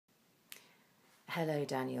Hello,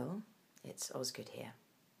 Daniel. It's Osgood here.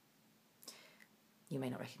 You may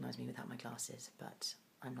not recognise me without my glasses, but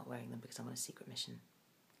I'm not wearing them because I'm on a secret mission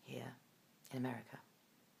here in America.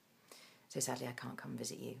 So sadly I can't come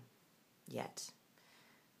visit you yet.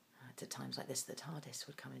 It's at times like this that the TARDIS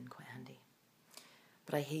would come in quite handy.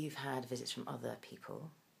 But I hear you've had visits from other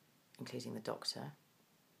people, including the Doctor,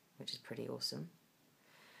 which is pretty awesome.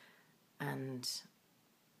 And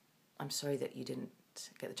I'm sorry that you didn't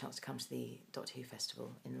get the chance to come to the Doctor Who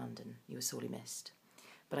Festival in London. You were sorely missed.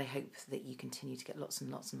 But I hope that you continue to get lots and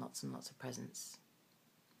lots and lots and lots of presents,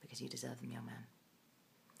 because you deserve them, young man.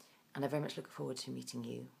 And I very much look forward to meeting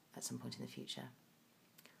you at some point in the future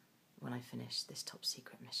when I finish this top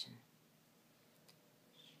secret mission.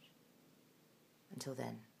 Until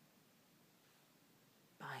then,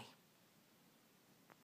 bye.